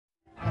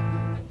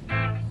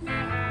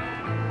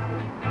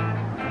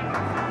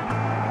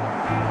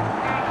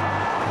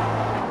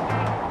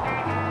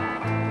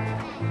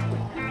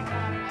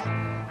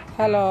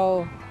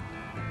Hello,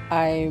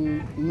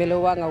 I'm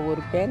Milawanga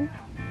Wurpen.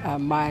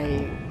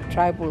 My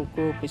tribal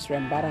group is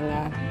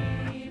Rambaranga.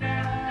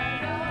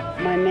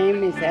 My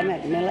name is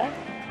Annette Miller,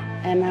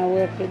 and I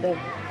work with the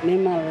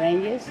Mimal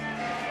Rangers,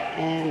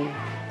 and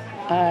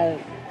I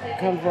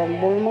come from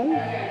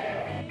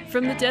Bulmun.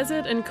 From the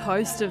desert and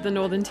coast of the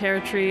Northern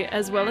Territory,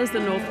 as well as the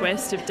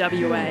northwest of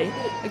WA,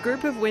 a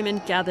group of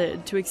women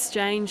gathered to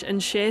exchange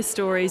and share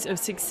stories of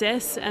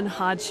success and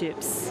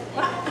hardships.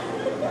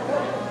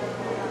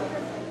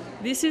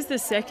 This is the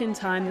second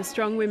time the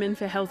Strong Women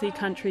for Healthy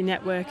Country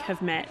Network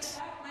have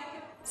met.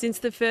 Since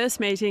the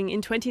first meeting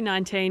in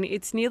 2019,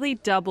 it's nearly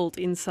doubled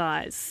in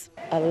size.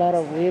 A lot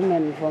of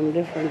women from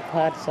different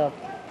parts of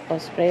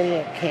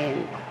Australia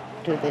came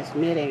to this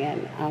meeting,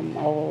 and I'm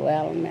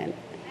overwhelmed. And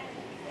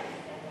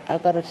I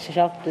got a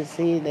shock to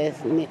see there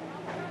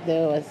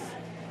was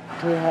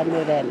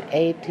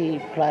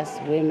 280 plus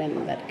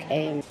women that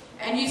came.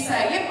 And you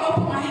say, yep, I'll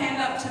put my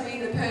hand up to be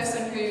the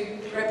person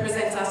who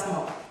represents us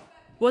more.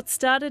 What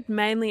started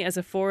mainly as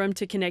a forum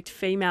to connect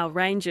female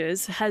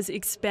rangers has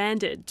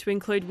expanded to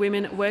include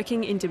women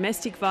working in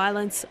domestic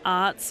violence,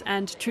 arts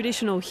and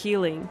traditional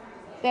healing.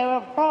 There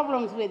were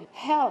problems with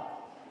health,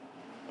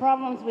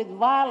 problems with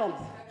violence.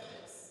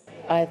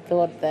 I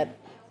thought that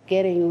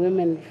getting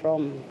women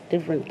from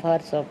different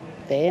parts of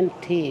the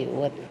NT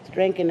would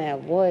strengthen our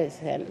voice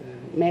and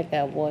make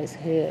our voice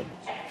heard,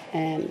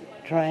 and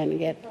try and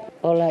get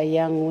all our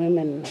young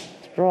women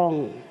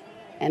strong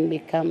and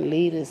become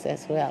leaders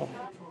as well.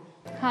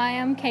 Hi,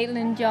 I'm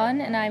Caitlin John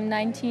and I'm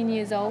 19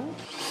 years old.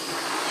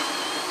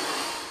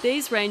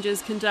 These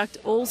rangers conduct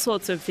all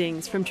sorts of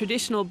things, from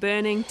traditional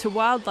burning to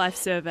wildlife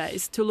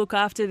surveys, to look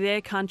after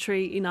their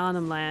country in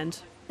Arnhem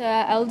Land. The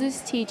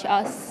elders teach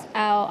us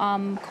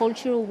our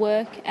cultural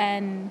work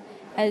and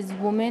as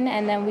women,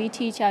 and then we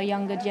teach our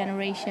younger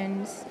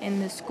generations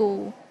in the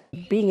school.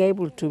 Being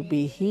able to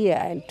be here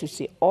and to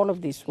see all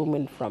of these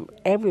women from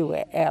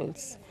everywhere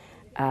else,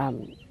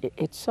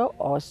 it's so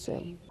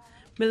awesome.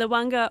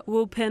 Milawanga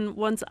Wulpen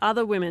wants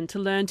other women to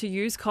learn to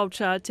use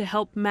culture to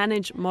help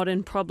manage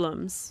modern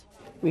problems.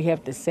 We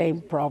have the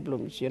same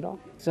problems,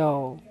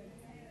 so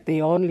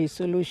the only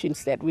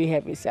solutions that we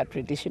have is our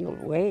traditional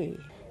way.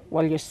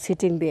 While you're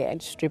sitting there and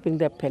stripping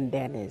the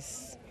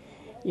pandanus,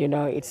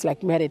 it's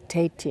like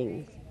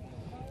meditating.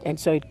 And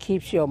so it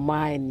keeps your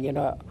mind,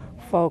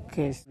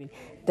 focused.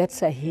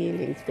 That's a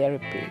healing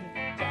therapy.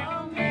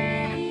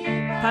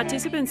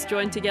 Participants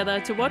joined together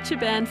to watch a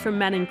band from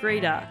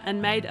Maningrida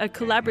and made a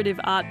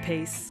collaborative art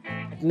piece.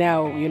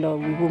 Now, we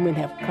women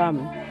have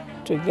come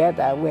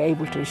together, we're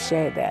able to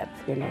share that,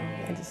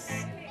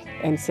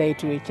 and say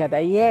to each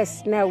other,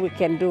 yes, now we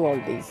can do all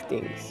these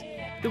things.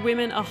 The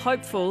women are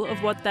hopeful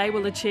of what they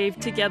will achieve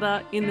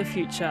together in the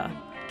future.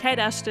 Kate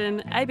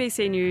Ashton,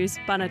 ABC News,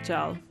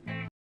 Banachal.